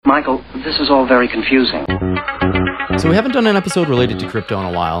Michael, this is all very confusing. So we haven't done an episode related to crypto in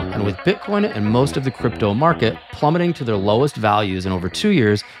a while, and with Bitcoin and most of the crypto market plummeting to their lowest values in over 2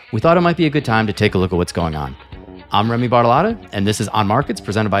 years, we thought it might be a good time to take a look at what's going on. I'm Remy Bartolotta, and this is On Markets,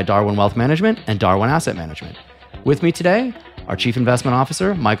 presented by Darwin Wealth Management and Darwin Asset Management. With me today, our Chief Investment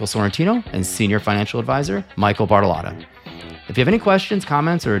Officer, Michael Sorrentino, and Senior Financial Advisor, Michael Bartolotta. If you have any questions,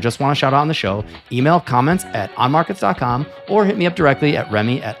 comments, or just want to shout out on the show, email comments@onmarkets.com or hit me up directly at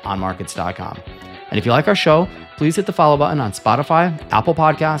remy@onmarkets.com. And if you like our show, please hit the follow button on Spotify, Apple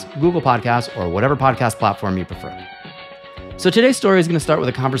Podcasts, Google Podcasts, or whatever podcast platform you prefer. So today's story is going to start with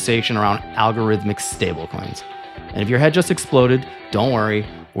a conversation around algorithmic stablecoins. And if your head just exploded, don't worry.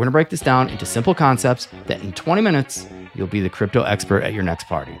 We're going to break this down into simple concepts that in 20 minutes, you'll be the crypto expert at your next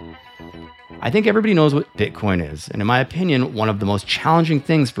party. I think everybody knows what Bitcoin is. And in my opinion, one of the most challenging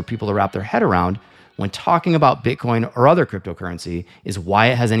things for people to wrap their head around when talking about Bitcoin or other cryptocurrency is why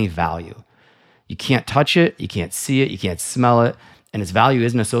it has any value. You can't touch it, you can't see it, you can't smell it, and its value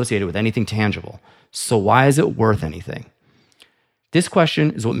isn't associated with anything tangible. So why is it worth anything? This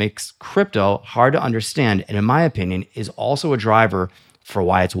question is what makes crypto hard to understand, and in my opinion, is also a driver for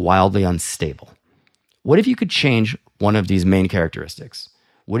why it's wildly unstable. What if you could change one of these main characteristics?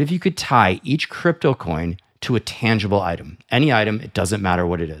 What if you could tie each crypto coin to a tangible item? Any item, it doesn't matter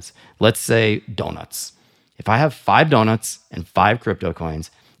what it is. Let's say donuts. If I have 5 donuts and 5 crypto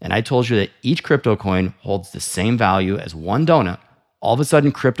coins, and I told you that each crypto coin holds the same value as one donut, all of a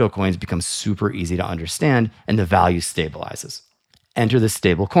sudden crypto coins become super easy to understand and the value stabilizes. Enter the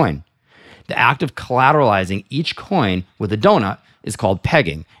stable coin. The act of collateralizing each coin with a donut is called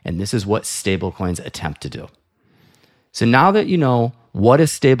pegging, and this is what stable coins attempt to do. So now that you know what a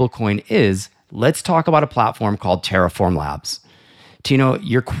stablecoin is, let's talk about a platform called Terraform Labs. Tino,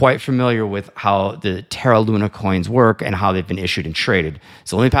 you're quite familiar with how the Terra Luna coins work and how they've been issued and traded.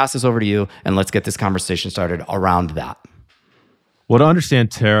 So let me pass this over to you and let's get this conversation started around that. Well, to understand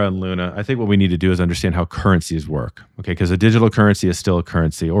Terra and Luna, I think what we need to do is understand how currencies work, okay? Because a digital currency is still a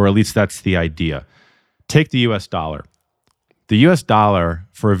currency, or at least that's the idea. Take the US dollar. The US dollar,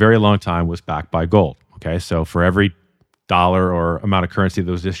 for a very long time, was backed by gold, okay? So for every dollar or amount of currency that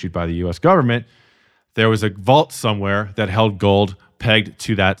was issued by the US government, there was a vault somewhere that held gold pegged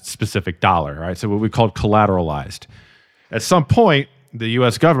to that specific dollar, right? So what we called collateralized. At some point, the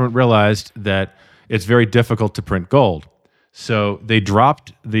US government realized that it's very difficult to print gold. So they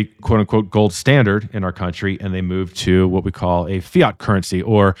dropped the quote unquote gold standard in our country and they moved to what we call a fiat currency,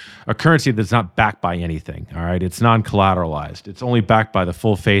 or a currency that's not backed by anything, all right? It's non-collateralized. It's only backed by the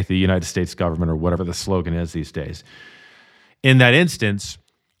full faith of the United States government, or whatever the slogan is these days. In that instance,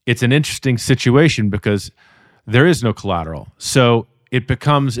 it's an interesting situation because there is no collateral. So it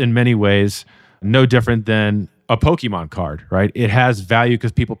becomes, in many ways, no different than a Pokemon card, right? It has value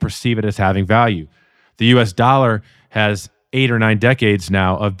because people perceive it as having value. The US dollar has 8 or 9 decades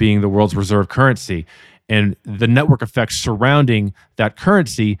now of being the world's reserve currency. And the network effects surrounding that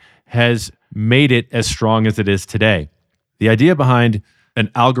currency has made it as strong as it is today. The idea behind an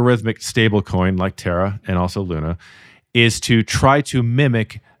algorithmic stablecoin like Terra and also Luna is to try to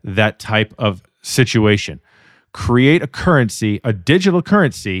mimic that type of situation. Create a currency, a digital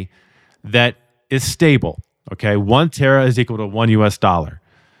currency that is stable, okay? 1 Terra is equal to 1 US dollar.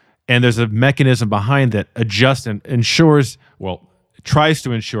 And there's a mechanism behind that adjusts and ensures, well, tries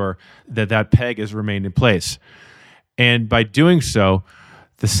to ensure that that peg has remained in place. And by doing so,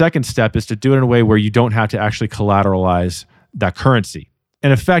 the second step is to do it in a way where you don't have to actually collateralize that currency.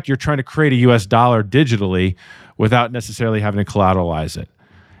 In effect, you're trying to create a US dollar digitally without necessarily having to collateralize it.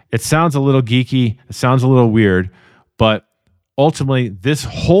 It sounds a little geeky, it sounds a little weird, but ultimately, this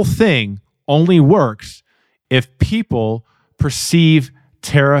whole thing only works if people perceive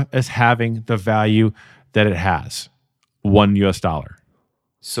Terra as having the value that it has, 1 US dollar.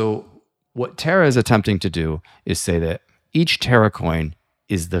 So what Terra is attempting to do is say that each Terra coin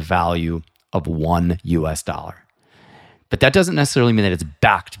is the value of 1 US dollar. But that doesn't necessarily mean that it's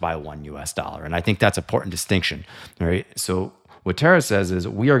backed by 1 US dollar. And I think that's an important distinction, right? So what Terra says is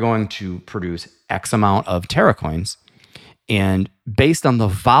we are going to produce X amount of Terra coins, and based on the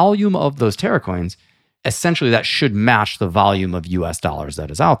volume of those Terra coins, essentially that should match the volume of US dollars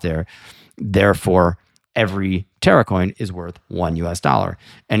that is out there. Therefore, every Terra coin is worth 1 US dollar.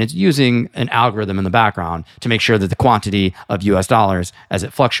 And it's using an algorithm in the background to make sure that the quantity of US dollars as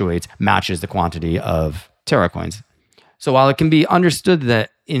it fluctuates matches the quantity of Terra coins. So while it can be understood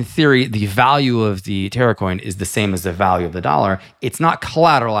that in theory, the value of the Terra coin is the same as the value of the dollar, it's not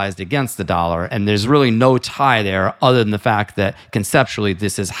collateralized against the dollar. And there's really no tie there other than the fact that conceptually,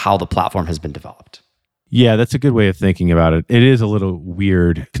 this is how the platform has been developed. Yeah, that's a good way of thinking about it. It is a little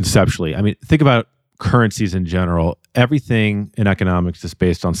weird conceptually. I mean, think about currencies in general. Everything in economics is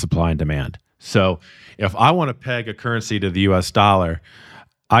based on supply and demand. So if I want to peg a currency to the US dollar,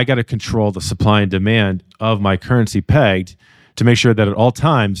 I got to control the supply and demand of my currency pegged to make sure that at all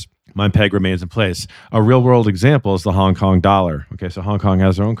times my peg remains in place. A real world example is the Hong Kong dollar. Okay, so Hong Kong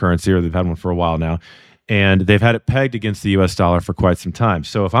has their own currency, or they've had one for a while now, and they've had it pegged against the US dollar for quite some time.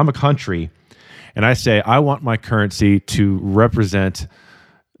 So if I'm a country and I say I want my currency to represent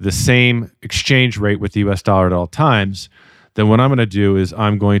the same exchange rate with the US dollar at all times, then what I'm going to do is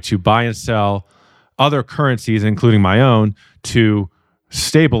I'm going to buy and sell other currencies, including my own, to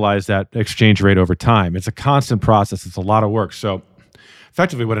stabilize that exchange rate over time. It's a constant process. It's a lot of work. So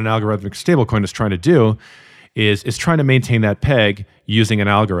effectively what an algorithmic stablecoin is trying to do is trying to maintain that peg using an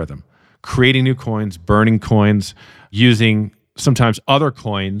algorithm, creating new coins, burning coins, using sometimes other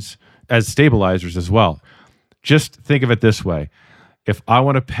coins as stabilizers as well. Just think of it this way. If I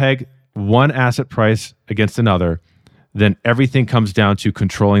want to peg one asset price against another, then everything comes down to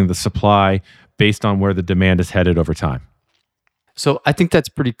controlling the supply based on where the demand is headed over time. So I think that's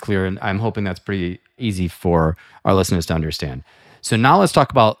pretty clear, and I'm hoping that's pretty easy for our listeners to understand. So now let's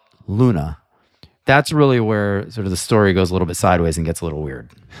talk about Luna. That's really where sort of the story goes a little bit sideways and gets a little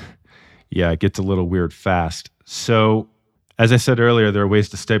weird. Yeah, it gets a little weird fast. So as I said earlier, there are ways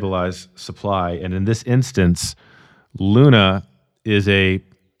to stabilize supply. And in this instance, Luna is a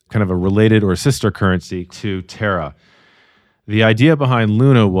kind of a related or sister currency to Terra. The idea behind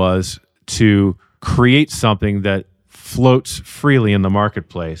Luna was to create something that floats freely in the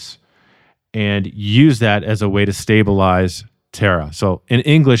marketplace and use that as a way to stabilize Terra. So in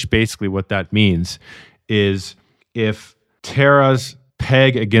English, basically what that means is if Terra's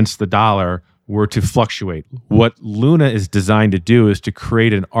peg against the dollar were to fluctuate, what Luna is designed to do is to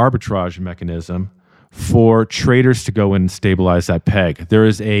create an arbitrage mechanism for traders to go in and stabilize that peg. There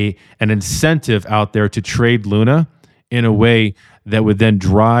is an incentive out there to trade Luna in a way that would then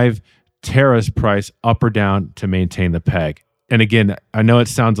drive Terra's price up or down to maintain the peg. And again, I know it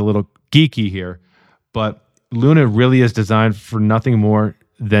sounds a little geeky here, but Luna really is designed for nothing more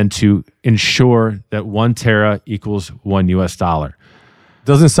than to ensure that 1 Terra equals 1 US dollar.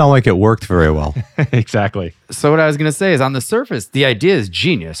 Doesn't sound like it worked very well. Exactly. So what I was going to say is on the surface, the idea is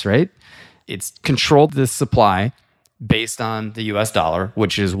genius, right? It's controlled this supply based on the US dollar,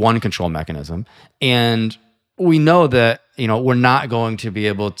 which is one control mechanism. And we know that, we're not going to be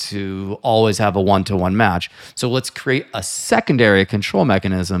able to always have a one-to-one match. So let's create a secondary control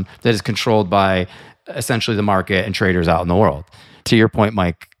mechanism that is controlled by essentially the market and traders out in the world. To your point,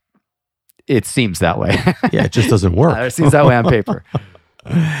 Mike, it seems that way. Yeah, it just doesn't work. It seems that way on paper.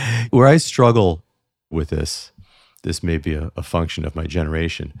 Where I struggle with this may be a function of my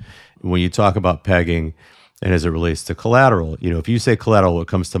generation. When you talk about pegging and as it relates to collateral, if you say collateral, what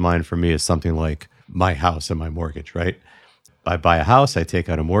comes to mind for me is something like my house and my mortgage, right? I buy a house, I take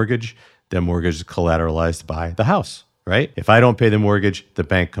out a mortgage, that mortgage is collateralized by the house, right? If I don't pay the mortgage, the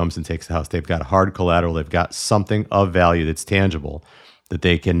bank comes and takes the house. They've got hard collateral. They've got something of value that's tangible that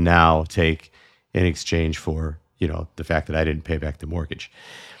they can now take in exchange for, the fact that I didn't pay back the mortgage.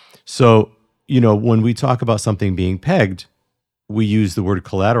 So, when we talk about something being pegged, we use the word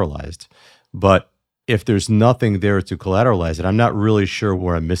collateralized. But if there's nothing there to collateralize it, I'm not really sure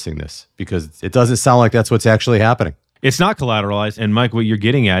where I'm missing this, because it doesn't sound like that's what's actually happening. It's not collateralized. And Mike, what you're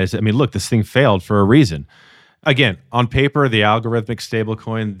getting at is, look, this thing failed for a reason. Again, on paper, the algorithmic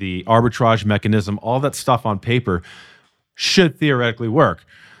stablecoin, the arbitrage mechanism, all that stuff on paper should theoretically work.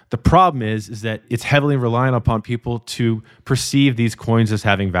 The problem is that it's heavily reliant upon people to perceive these coins as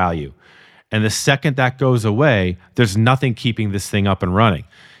having value. And the second that goes away, there's nothing keeping this thing up and running.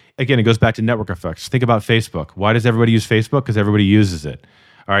 Again, it goes back to network effects. Think about Facebook. Why does everybody use Facebook? Because everybody uses it.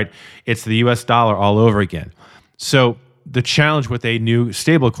 All right. It's the US dollar all over again. So the challenge with a new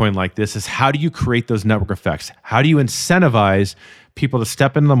stablecoin like this is, how do you create those network effects? How do you incentivize people to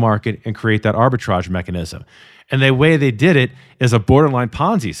step into the market and create that arbitrage mechanism? And the way they did it is a borderline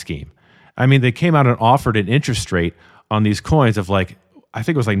Ponzi scheme. They came out and offered an interest rate on these coins of I think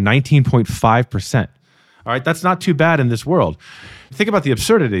it was 19.5%. All right, that's not too bad in this world. Think about the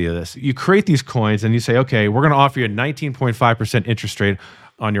absurdity of this. You create these coins and you say, okay, we're going to offer you a 19.5% interest rate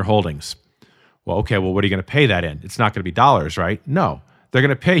on your holdings. Well, okay, what are you going to pay that in? It's not going to be dollars, right? No, they're going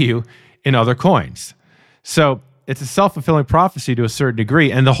to pay you in other coins. So it's a self-fulfilling prophecy to a certain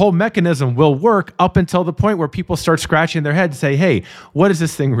degree, and the whole mechanism will work up until the point where people start scratching their head and say, hey, what is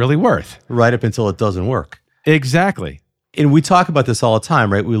this thing really worth? Right up until it doesn't work. Exactly. And we talk about this all the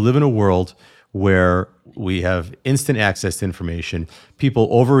time, right? We live in a world where we have instant access to information. People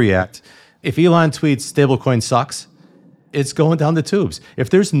overreact. If Elon tweets stablecoin sucks, it's going down the tubes. If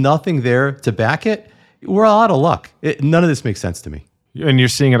there's nothing there to back it, we're out of luck. None of this makes sense to me. And you're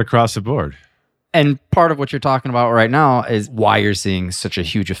seeing it across the board. And part of what you're talking about right now is why you're seeing such a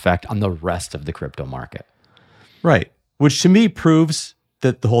huge effect on the rest of the crypto market. Right. Which to me proves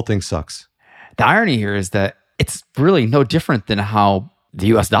that the whole thing sucks. The irony here is that it's really no different than how the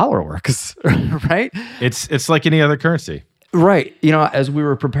US dollar works, right? It's like any other currency. Right. You know, as we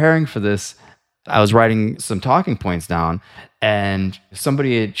were preparing for this, I was writing some talking points down, and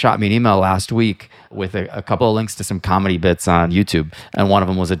somebody had shot me an email last week with a couple of links to some comedy bits on YouTube. And one of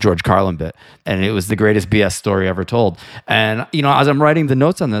them was a George Carlin bit. And it was the greatest BS story ever told. And, you know, as I'm writing the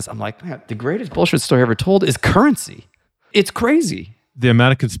notes on this, I'm like, man, the greatest bullshit story ever told is currency. It's crazy. The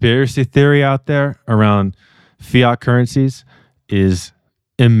amount of conspiracy theory out there around fiat currencies is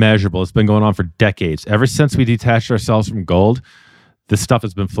immeasurable. It's been going on for decades. Ever since we detached ourselves from gold, this stuff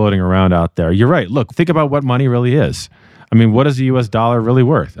has been floating around out there. You're right. Look, think about what money really is. I mean, what is the US dollar really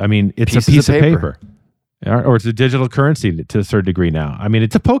worth? I mean, it's a piece of paper. Or it's a digital currency to a certain degree now. I mean,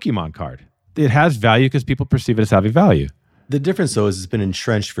 it's a Pokemon card. It has value because people perceive it as having value. The difference, though, is it's been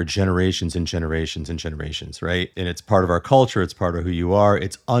entrenched for generations and generations and generations, right? And it's part of our culture. It's part of who you are.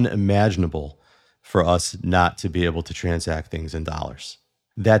 It's unimaginable for us not to be able to transact things in dollars.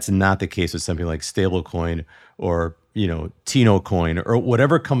 That's not the case with something like stablecoin or, you know, Tino coin or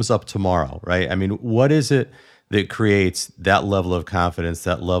whatever comes up tomorrow, right? I mean, what is it that creates that level of confidence,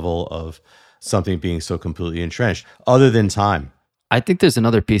 that level of something being so completely entrenched, other than time? I think there's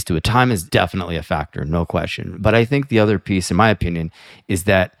another piece to it. Time is definitely a factor, no question. But I think the other piece, in my opinion, is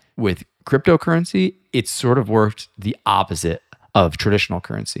that with cryptocurrency, it's sort of worked the opposite of traditional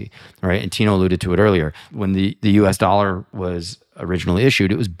currency, right? And Tino alluded to it earlier. When the US dollar was originally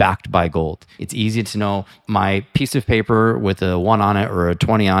issued, it was backed by gold. It's easy to know my piece of paper with a 1 on it or a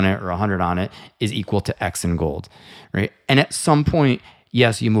 20 on it or 100 on it is equal to X in gold, right? And at some point,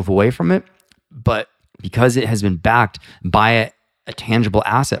 yes, you move away from it, but because it has been backed by a tangible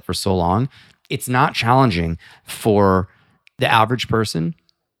asset for so long, it's not challenging for the average person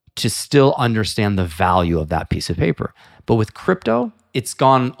to still understand the value of that piece of paper. But with crypto, it's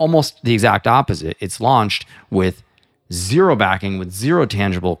gone almost the exact opposite. It's launched with zero backing, with zero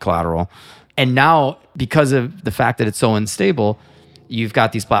tangible collateral. And now, because of the fact that it's so unstable, you've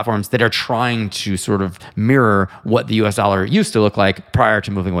got these platforms that are trying to sort of mirror what the US dollar used to look like prior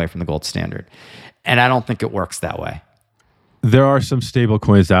to moving away from the gold standard. And I don't think it works that way. There are some stable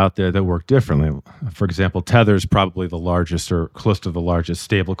coins out there that work differently. For example, Tether is probably the largest or close to the largest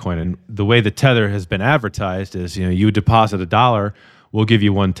stable coin. And the way the Tether has been advertised is, you know, you deposit $1, we'll give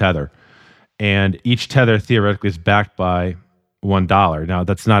you 1 Tether. And each Tether theoretically is backed by $1. Now,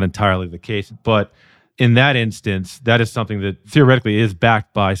 that's not entirely the case, but in that instance, that is something that theoretically is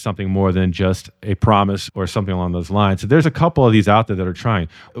backed by something more than just a promise or something along those lines. So there's a couple of these out there that are trying.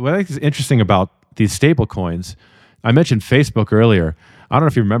 What I think is interesting about these stable coins, I mentioned Facebook earlier. I don't know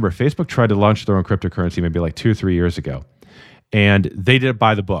if you remember, Facebook tried to launch their own cryptocurrency maybe like 2 or 3 years ago. And they did it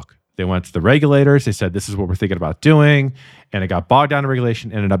by the book. They went to the regulators. They said, this is what we're thinking about doing. And it got bogged down in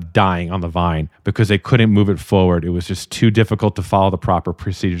regulation, ended up dying on the vine because they couldn't move it forward. It was just too difficult to follow the proper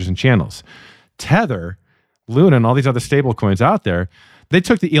procedures and channels. Tether, Luna, and all these other stable coins out there, they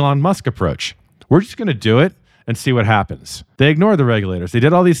took the Elon Musk approach. We're just going to do it and see what happens. They ignored the regulators. They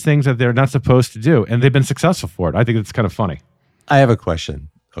did all these things that they're not supposed to do, and they've been successful for it. I think it's kind of funny. I have a question.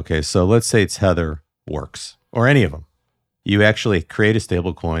 Okay, so let's say Tether works, or any of them. You actually create a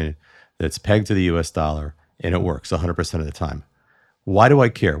stable coin that's pegged to the US dollar, and it works 100% of the time. Why do I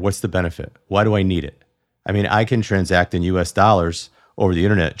care? What's the benefit? Why do I need it? I mean, I can transact in US dollars over the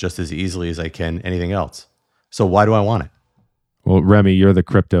internet just as easily as I can anything else. So why do I want it? Well, Remy, you're the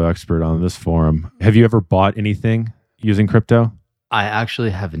crypto expert on this forum. Have you ever bought anything using crypto? I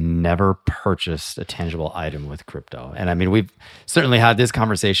actually have never purchased a tangible item with crypto. And I mean, we've certainly had this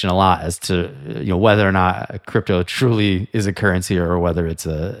conversation a lot as to, you know, whether or not crypto truly is a currency or whether it's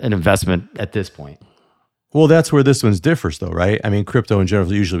an investment at this point. Well, that's where this one differs though, right? I mean, crypto in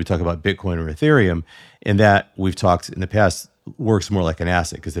general, usually we talk about Bitcoin or Ethereum, and that we've talked in the past works more like an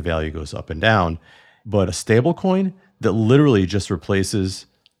asset because the value goes up and down. But a stable coin that literally just replaces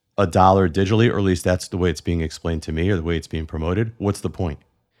 $1 digitally, or at least that's the way it's being explained to me or the way it's being promoted, what's the point?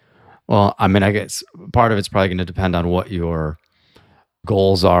 Well, I mean, I guess part of it's probably going to depend on what your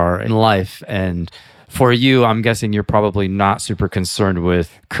goals are in life. And for you, I'm guessing you're probably not super concerned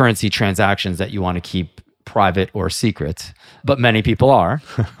with currency transactions that you want to keep private or secret, but many people are.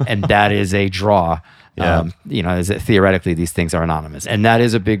 And that is a draw. Yeah. You know, is that theoretically these things are anonymous. And that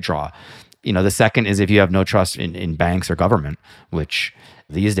is a big draw. You know, the second is if you have no trust in banks or government, which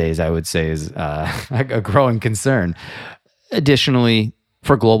these days, I would say, is a growing concern. Additionally,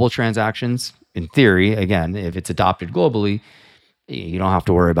 for global transactions, in theory, again, if it's adopted globally, you don't have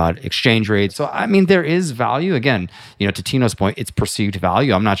to worry about exchange rates. So, I mean, there is value. Again, to Tino's point, it's perceived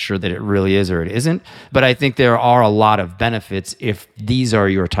value. I'm not sure that it really is or it isn't, but I think there are a lot of benefits if these are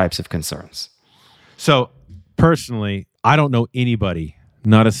your types of concerns. So, personally, I don't know anybody,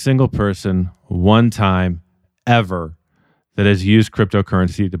 not a single person, one time, ever, that has used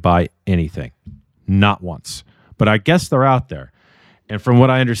cryptocurrency to buy anything. Not once. But I guess they're out there. And from what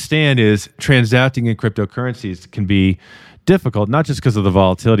I understand is transacting in cryptocurrencies can be difficult, not just because of the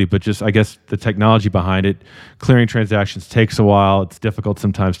volatility, but just, I guess, the technology behind it. Clearing transactions takes a while. It's difficult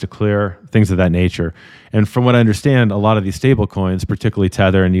sometimes to clear, things of that nature. And from what I understand, a lot of these stable coins, particularly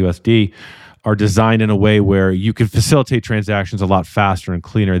Tether and USD, are designed in a way where you can facilitate transactions a lot faster and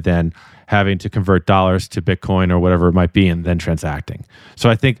cleaner than having to convert dollars to Bitcoin or whatever it might be and then transacting. So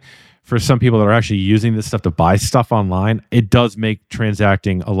I think for some people that are actually using this stuff to buy stuff online, it does make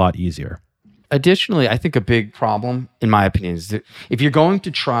transacting a lot easier. Additionally, I think a big problem, in my opinion, is that if you're going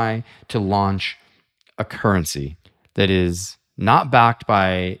to try to launch a currency that is not backed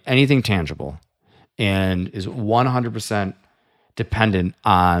by anything tangible and is 100% dependent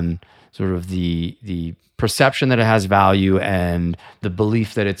on sort of the perception that it has value and the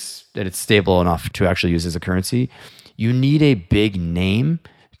belief that it's stable enough to actually use as a currency, you need a big name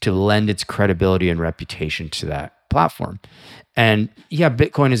to lend its credibility and reputation to that platform. And yeah,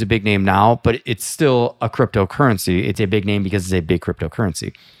 Bitcoin is a big name now, but it's still a cryptocurrency. It's a big name because it's a big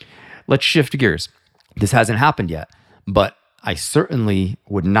cryptocurrency. Let's shift gears. This hasn't happened yet, but I certainly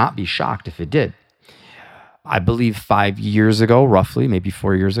would not be shocked if it did. I believe 5 years ago, roughly, maybe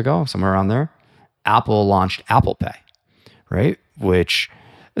 4 years ago, somewhere around there, Apple launched Apple Pay, right? Which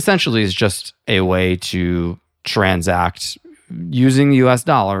essentially is just a way to transact using the US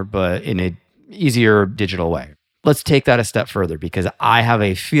dollar, but in an easier digital way. Let's take that a step further because I have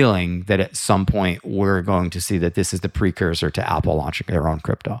a feeling that at some point we're going to see that this is the precursor to Apple launching their own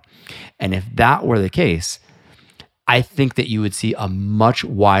crypto. And if that were the case, I think that you would see a much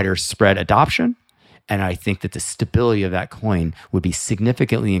wider spread adoption. And I think that the stability of that coin would be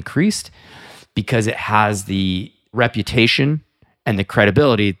significantly increased because it has the reputation and the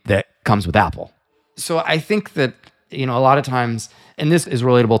credibility that comes with Apple. So I think that, a lot of times, and this is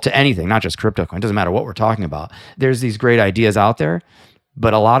relatable to anything, not just crypto coin, it doesn't matter what we're talking about. There's these great ideas out there,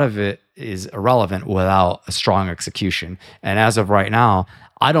 but a lot of it is irrelevant without a strong execution. And as of right now,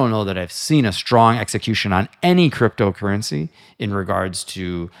 I don't know that I've seen a strong execution on any cryptocurrency in regards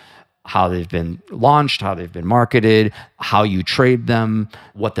to how they've been launched, how they've been marketed, how you trade them,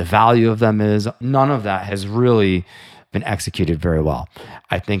 what the value of them is. None of that has really been executed very well.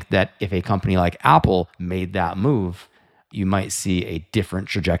 I think that if a company like Apple made that move, you might see a different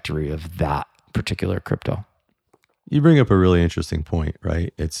trajectory of that particular crypto. You bring up a really interesting point,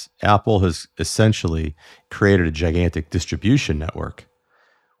 right? Apple has essentially created a gigantic distribution network,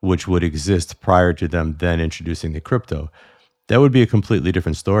 which would exist prior to them then introducing the crypto. That would be a completely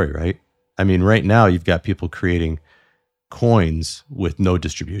different story, right? I mean, right now you've got people creating coins with no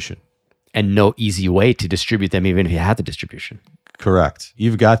distribution. And no easy way to distribute them, even if you had the distribution. Correct.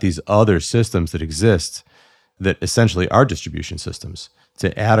 You've got these other systems that exist that essentially are distribution systems.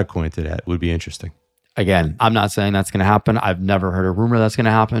 To add a coin to that would be interesting. Again, I'm not saying that's going to happen. I've never heard a rumor that's going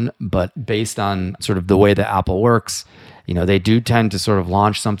to happen, but based on sort of the way that Apple works, they do tend to sort of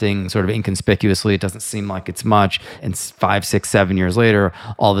launch something sort of inconspicuously. It doesn't seem like it's much. And 5, 6, 7 years later,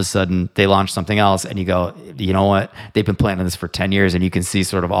 all of a sudden they launch something else and you go, you know what? They've been planning this for 10 years and you can see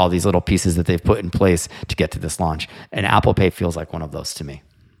sort of all these little pieces that they've put in place to get to this launch. And Apple Pay feels like one of those to me.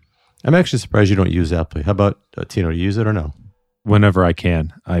 I'm actually surprised you don't use Apple Pay. How about, Tino, do you use it or no? Whenever I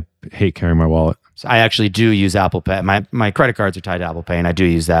can. I hate carrying my wallet. So I actually do use Apple Pay. My credit cards are tied to Apple Pay, and I do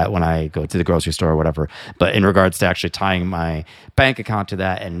use that when I go to the grocery store or whatever. But in regards to actually tying my bank account to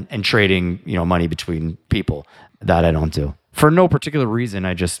that and trading, money between people, that I don't do. For no particular reason,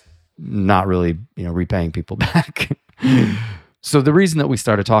 I just not really, repaying people back. So the reason that we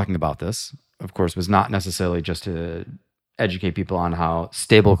started talking about this, of course, was not necessarily just to educate people on how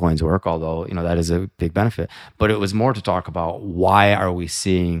stable coins work, although, that is a big benefit. But it was more to talk about why are we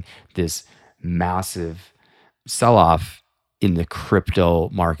seeing this massive sell-off in the crypto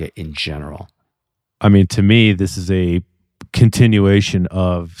market in general. I mean, to me, this is a continuation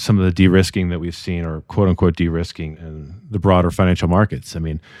of some of the de-risking that we've seen, or quote-unquote de-risking in the broader financial markets. I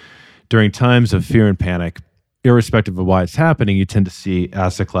mean, during times of fear and panic, irrespective of why it's happening, you tend to see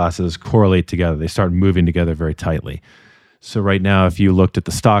asset classes correlate together. They start moving together very tightly. So right now, if you looked at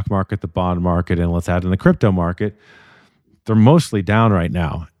the stock market, the bond market, and let's add in the crypto market, they're mostly down right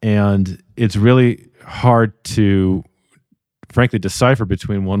now. And it's really hard to, frankly, decipher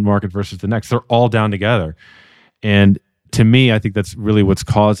between one market versus the next. They're all down together. And to me, I think that's really what's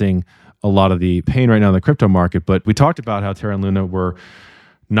causing a lot of the pain right now in the crypto market. But we talked about how Terra and Luna were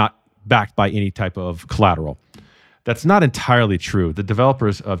not backed by any type of collateral. That's not entirely true. The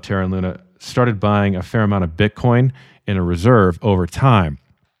developers of Terra and Luna started buying a fair amount of Bitcoin in a reserve over time.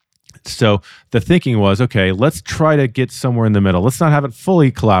 So the thinking was, okay, let's try to get somewhere in the middle. Let's not have it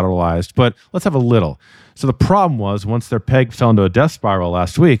fully collateralized, but let's have a little. So the problem was, once their peg fell into a death spiral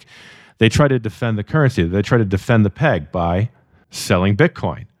last week, they tried to defend the currency. They tried to defend the peg by selling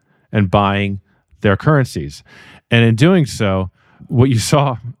Bitcoin and buying their currencies. And in doing so, what you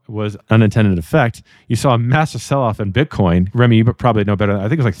saw was unintended effect. You saw a massive sell-off in Bitcoin. Remy, you probably know better. I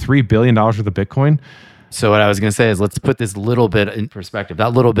think it was like $3 billion worth of Bitcoin. So what I was going to say is, let's put this little bit in perspective.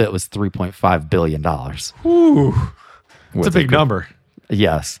 That little bit was $3.5 billion. Whew. It's a big number.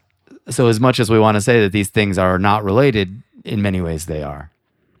 Yes. So as much as we want to say that these things are not related, in many ways they are.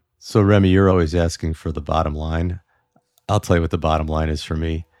 So Remy, you're always asking for the bottom line. I'll tell you what the bottom line is for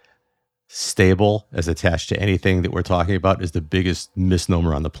me. Stable, as attached to anything that we're talking about, is the biggest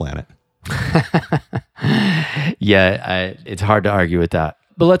misnomer on the planet. Yeah, it's hard to argue with that.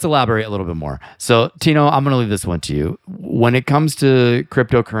 But let's elaborate a little bit more. So, Tino, I'm going to leave this one to you. When it comes to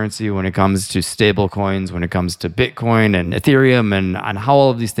cryptocurrency, when it comes to stable coins, when it comes to Bitcoin and Ethereum and how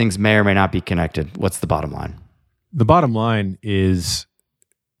all of these things may or may not be connected, what's the bottom line? The bottom line is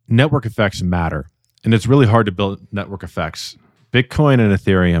network effects matter. And it's really hard to build network effects. Bitcoin and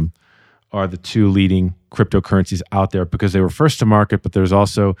Ethereum are the two leading cryptocurrencies out there because they were first to market, but there's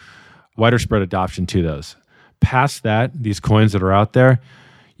also wider spread adoption to those. Past that, these coins that are out there,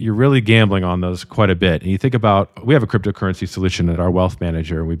 you're really gambling on those quite a bit. And you think about, we have a cryptocurrency solution at our wealth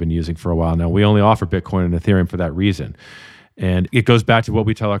manager we've been using for a while now. We only offer Bitcoin and Ethereum for that reason. And it goes back to what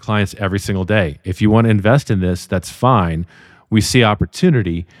we tell our clients every single day. If you want to invest in this, that's fine. We see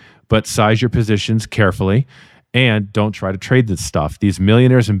opportunity, but size your positions carefully and don't try to trade this stuff. These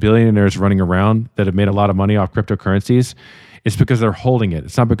millionaires and billionaires running around that have made a lot of money off cryptocurrencies, it's because they're holding it.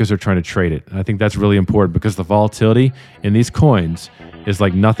 It's not because they're trying to trade it. And I think that's really important because the volatility in these coins is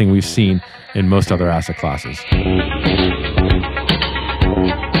like nothing we've seen in most other asset classes.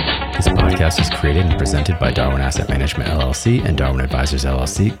 This podcast is created and presented by Darwin Asset Management, LLC and Darwin Advisors,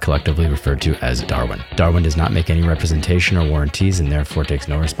 LLC, collectively referred to as Darwin. Darwin does not make any representation or warranties and therefore takes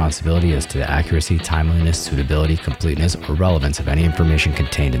no responsibility as to the accuracy, timeliness, suitability, completeness, or relevance of any information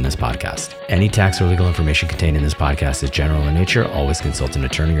contained in this podcast. Any tax or legal information contained in this podcast is general in nature. Always consult an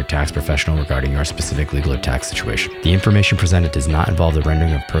attorney or tax professional regarding your specific legal or tax situation. The information presented does not involve the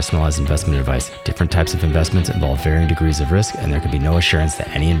rendering of personalized investment advice. Different types of investments involve varying degrees of risk, and there can be no assurance that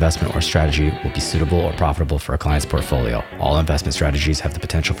any investment or strategy will be suitable or profitable for a client's portfolio. All investment strategies have the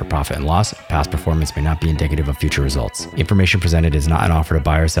potential for profit and loss. Past performance may not be indicative of future results. Information presented is not an offer to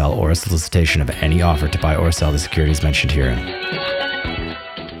buy or sell or a solicitation of any offer to buy or sell the securities mentioned herein.